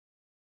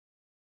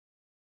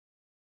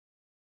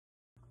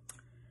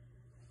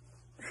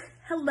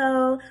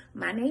Hello,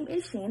 my name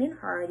is Shannon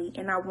H,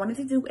 and I wanted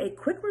to do a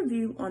quick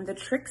review on the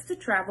Tricks to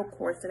Travel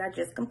course that I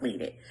just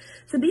completed.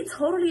 To be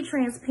totally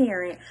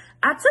transparent,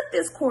 I took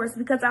this course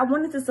because I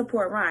wanted to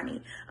support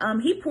Ronnie.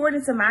 He poured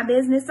into my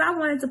business, so I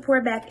wanted to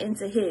pour back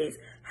into his.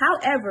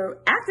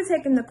 However, after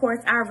taking the course,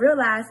 I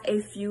realized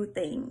a few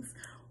things.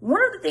 One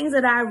of the things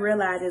that I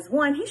realized is,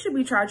 one, he should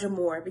be charging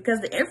more because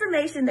the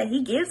information that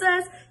he gives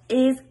us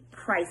is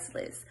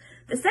priceless.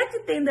 The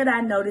second thing that I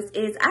noticed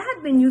is I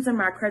had been using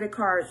my credit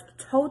cards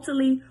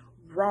totally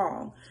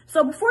wrong.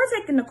 So before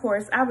taking the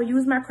course, I would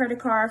use my credit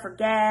card for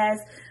gas,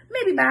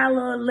 maybe buy a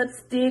little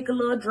lipstick, a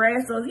little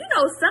dress, or,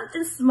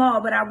 something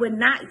small, but I would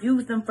not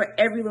use them for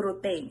every little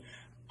thing.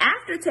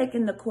 After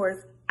taking the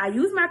course, I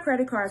use my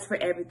credit cards for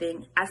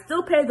everything. I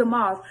still pay them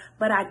off,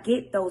 but I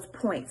get those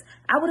points.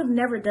 I would have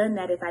never done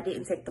that if I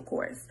didn't take the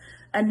course.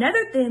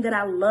 Another thing that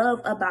I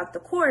love about the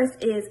course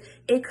is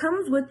it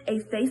comes with a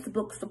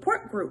Facebook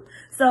support group.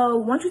 So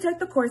once you take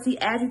the course, he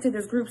adds you to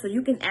this group so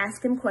you can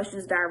ask him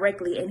questions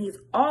directly, and he's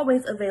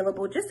always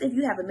available just if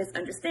you have a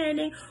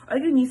misunderstanding or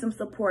you need some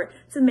support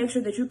to make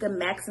sure that you can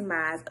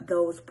maximize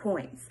those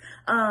points.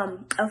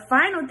 A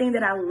final thing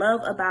that I love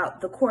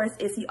about the course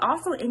is he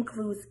also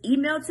includes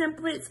email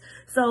templates.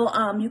 So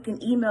you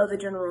can email the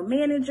general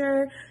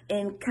manager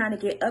and kind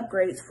of get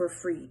upgrades for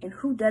free. And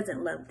who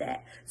doesn't love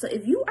that? So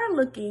if you are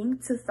looking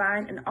to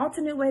find an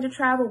alternate way to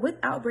travel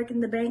without breaking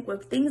the bank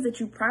with things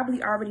that you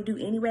probably already do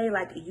anyway,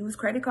 like use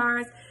credit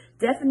cards,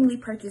 definitely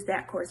purchase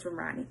that course from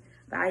Ronnie.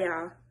 Bye,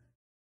 y'all.